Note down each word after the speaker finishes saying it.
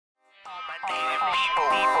All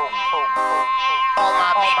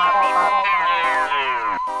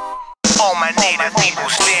my native people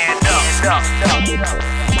stand up.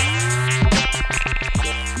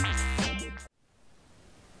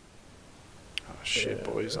 Oh shit,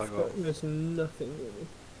 boys! I got. There's nothing really.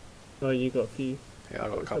 Oh, you got a few. Yeah, I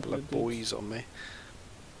got a couple of boys on me.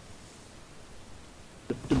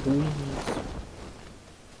 The boys.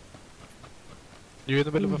 You in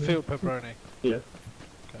the middle of a field, Pepperoni? Yeah.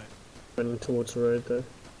 Okay. Running towards the road though.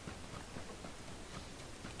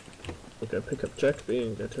 We'll go pick up Jack B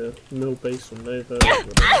and go to Mill Base or Nova.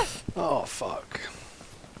 Oh fuck!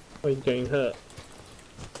 Are you getting hurt?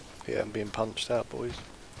 Yeah, I'm being punched out, boys.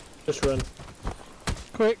 Just run.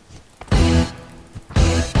 Quick!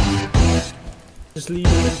 Just leave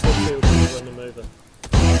him into the field and run him over.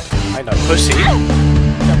 I know, pussy!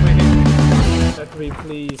 Jack B,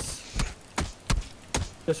 please.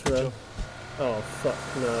 Just run. Oh fuck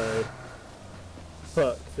no.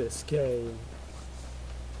 Fuck this game.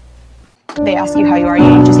 They ask you how you are,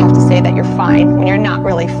 you just have to say that you're fine when you're not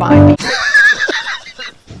really fine.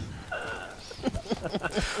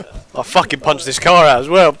 I fucking punched this car out as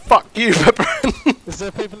well. Fuck you, Pepperoni! Is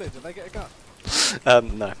there people in? Did they get a gun?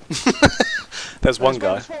 No. There's one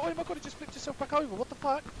guy. Oh my god, you just flipped yourself back over, what the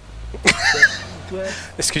fuck? Yeah.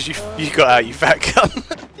 It's because you got out, you fat cunt.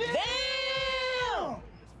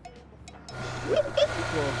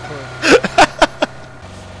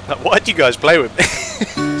 Why'd you guys play with me?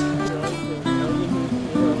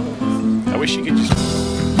 I wish you could just...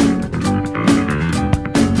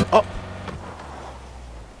 Oh!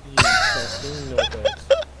 You fucking knobhead.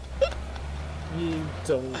 You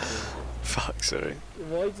donkey. Fuck, sorry.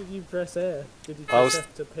 Why did you press air? Did you just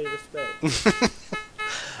have to pay respect?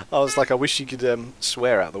 I was like, I wish you could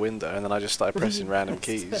swear out the window, and then I just started pressing random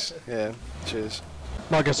keys. Yeah, cheers.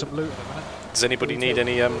 Might get some loot in a minute. Does anybody need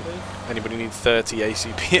any, anybody need 30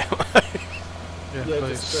 ACP ammo? Yeah, Yeah,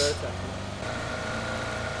 please. just square attack.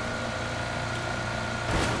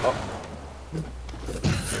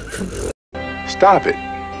 Stop it.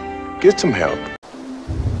 Get some help.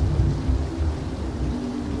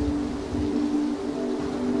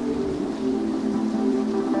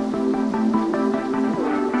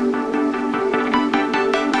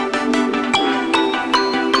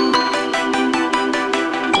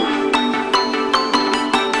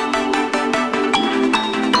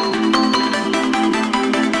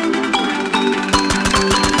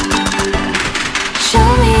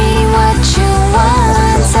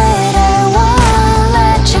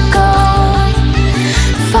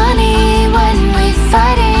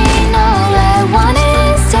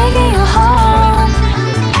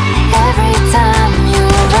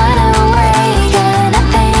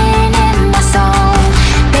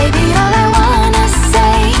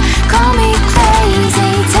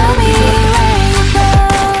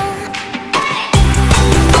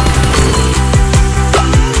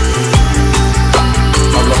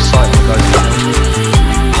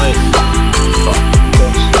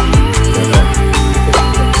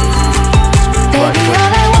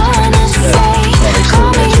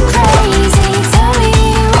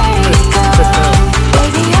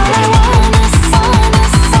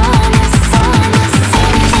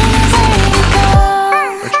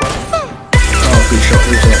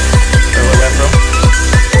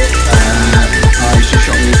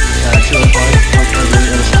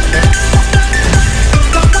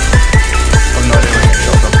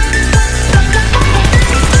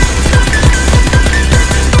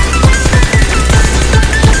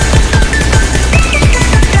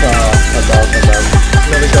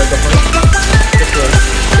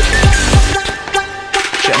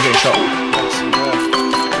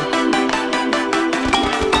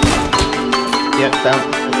 Yeah, down.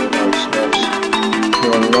 Nice.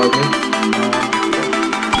 You're on the right here.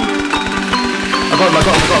 I got him.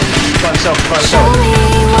 By himself. Show me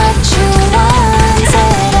what you want, said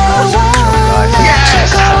I won't let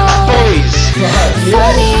you go. Boys!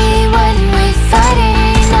 Funny when we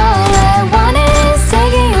fighting, all I want is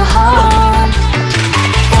taking you home.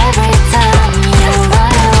 Every time you run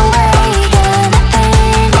away, got nothing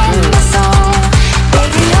in my soul.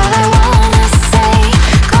 Baby, all I wanna say,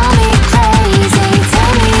 call me crazy,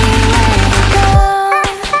 tell me where to go.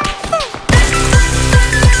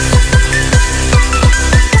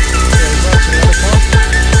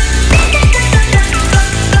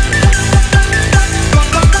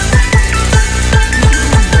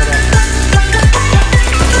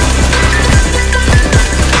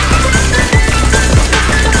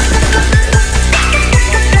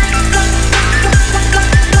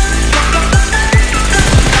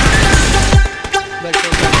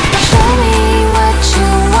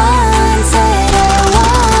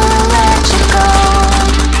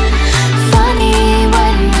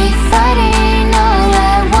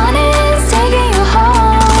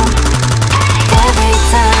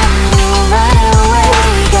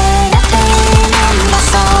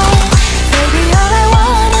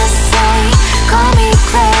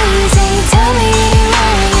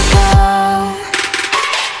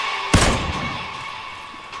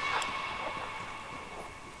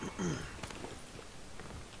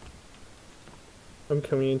 I'm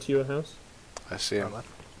coming into your house. I see him.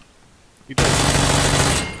 You do.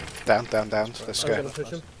 Down. Let's I'm go. gonna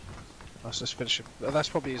push him. Let's finish him. That's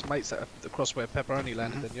probably his mates that are across where Pepperoni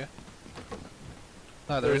landed, then, yeah?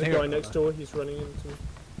 No, they're There's in a here. guy next door, he's running into me.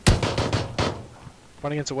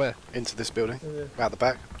 Running into where? Into this building. Yeah. Out the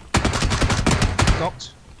back.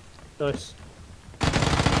 Knocked. Nice.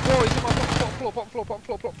 Whoa, he's in my bottom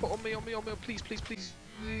floor, on me, please.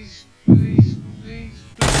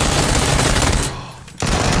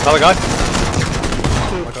 Another guy.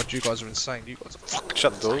 Oh my god, you guys are insane. You guys are fucking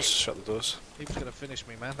Shut the doors. He was gonna finish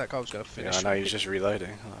me, man. That guy was gonna finish Yeah, I know, me. he's just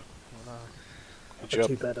reloading. Oh, no. Good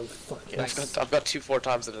Too job. bad I'm fucking. Yeah, I've got 2 4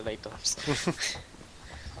 times and an 8 times.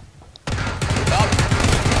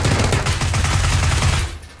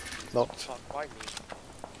 Knocked. Fuck, why me?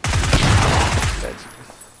 Dead.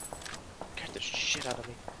 Scared the shit out of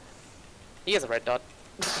me. He has a red dot.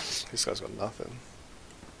 This guy's got nothing.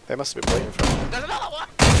 They must have been waiting for him. There's another one!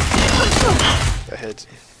 They're hid.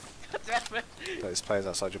 God damn it. There's players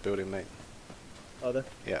outside your building, mate. Are there?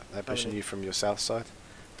 Yeah, they're pushing you from your south side.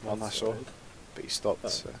 One I saw, but he stopped.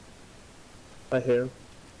 So. I hear him.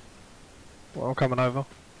 Well, I'm coming over.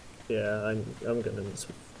 Yeah, I'm gonna miss.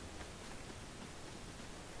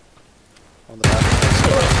 On the back.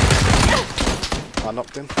 I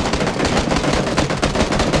knocked him.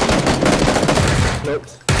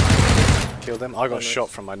 Knocked. Killed him. I got nice. shot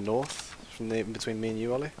from my north, from the between me and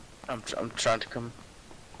you, Ollie. I'm trying to come.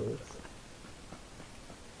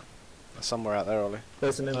 Somewhere out there, Ollie.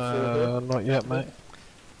 There's an M4 here. Not yet, mate.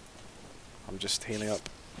 I'm just healing up.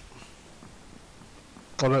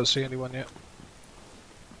 I don't see anyone yet.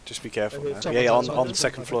 Just be careful. Okay, Man. top Yeah, of on top.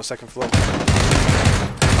 second floor.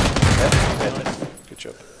 Dead. Good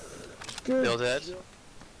job. Still dead.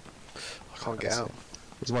 I can't get out.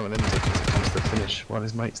 There's one of them tickets that comes to the finish while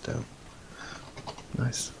his mate's down.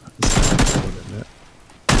 Nice.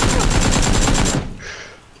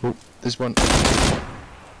 Oh, there's one.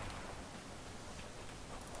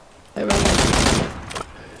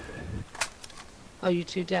 Oh, you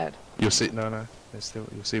two dead? You'll see. No. There's still.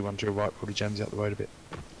 You'll see one to your right. Probably jams out the road a bit.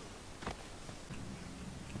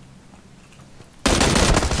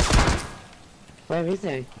 Where is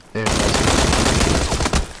he? Yeah.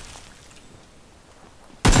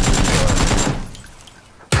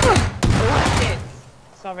 Oh, shit!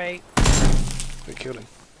 Sorry. We killed him.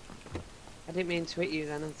 I didn't mean to hit you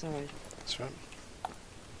then, I'm sorry. That's right.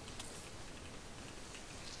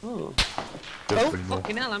 Oh. There's Oh, three more.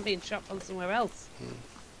 fucking hell, I'm being shot from somewhere else.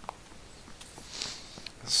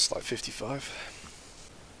 It's like 55.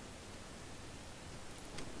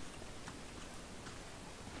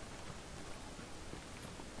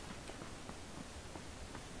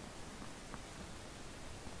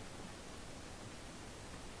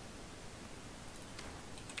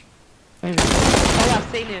 Where is he? Oh, I've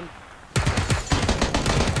seen him.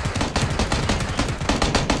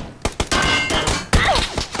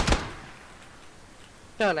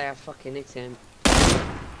 Surely I fucking hit him.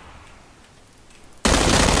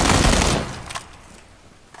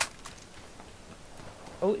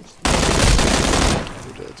 Oh, it's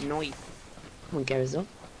nice. Come on, get us up.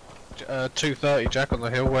 2:30, Jack, on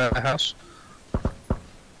the hill, warehouse.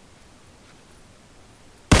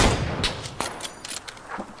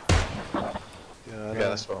 Yeah,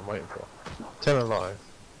 that's what I'm waiting for. 10 alive.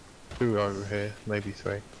 2 over here, maybe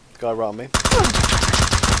 3. Guy right on me.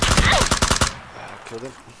 Killed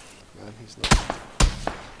him. Man, he's not.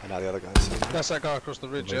 And now the other guy's here. That's that guy across the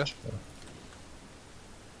ridge, yeah?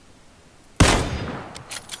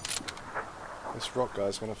 This rock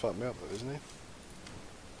guy's gonna fuck me up though, isn't he?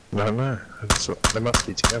 No. They must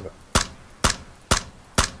be together.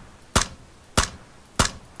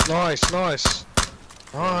 Nice. Nice,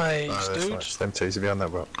 No, dude. Nice. Them two's behind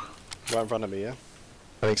that rock. Right in front of me, yeah?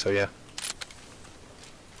 I think so, yeah.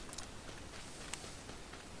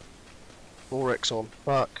 4x on.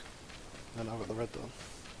 Fuck. And I've got the red dot.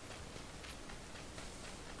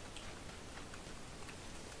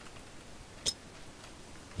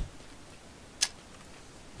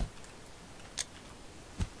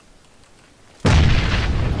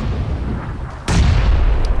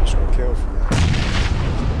 Just got killed from that.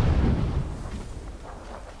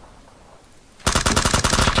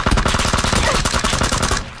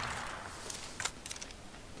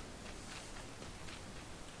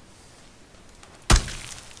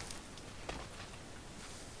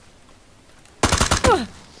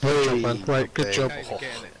 Good job, man. Right, good job.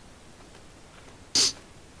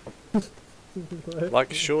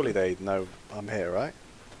 Like, surely they know I'm here, right?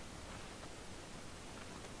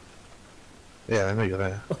 Yeah, I know you're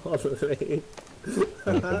there. Honestly.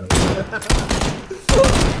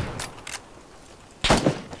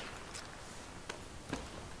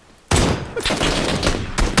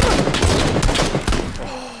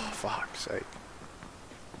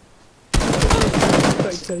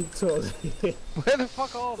 say Tolly. Where the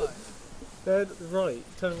fuck are they? Right,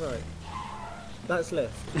 turn right. That's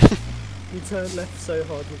left. You turned left so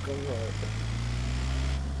hard you've gone right.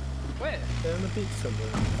 Where? They're on the beach somewhere.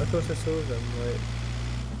 I thought I saw them, like...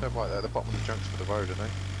 They're right there at the bottom of the junction of the road, aren't they?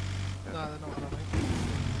 No, they're not, I don't think.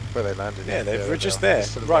 Where they landed. Yeah, there they're just are. there.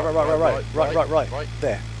 Just to the Right.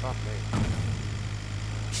 There. Fuck me.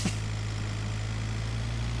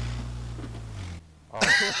 Oh.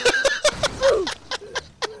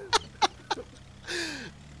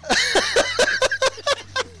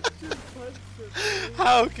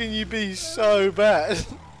 How can you be so bad? Just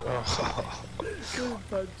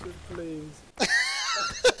punch him, please.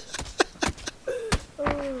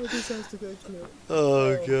 Oh, this has to go clear.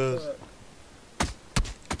 Oh god. Fuck.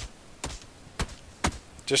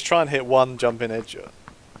 Just try and hit one jumping edger.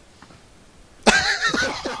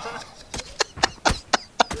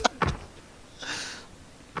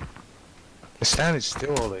 They're standing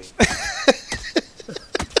still, Ollie.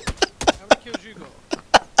 How many kills you got?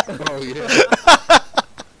 Oh yeah.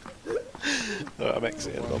 Alright, I'm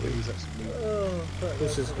exiting lobby. Oh,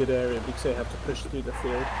 this is a good area because they have to push through the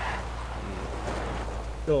field.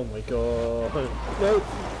 Oh my god. No!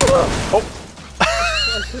 Oh!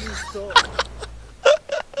 I couldn't stop.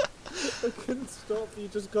 I couldn't stop, you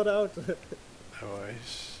just got out of it. No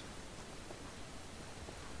worries.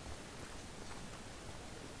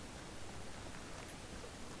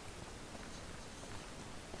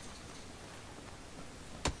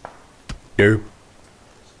 Go.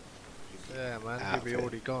 Yeah, man, you'd be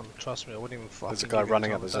already gone. Trust me, I wouldn't even fucking. There's a guy give you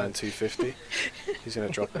running time at the of zone day. 250. He's gonna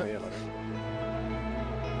drop me.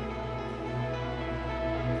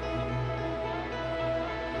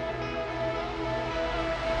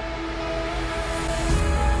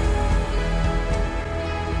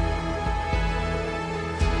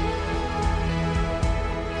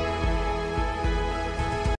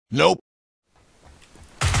 Nope.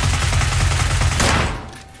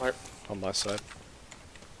 Where? On my side.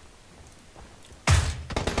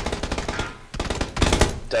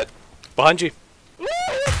 Dead. Behind you.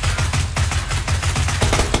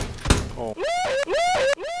 Oh.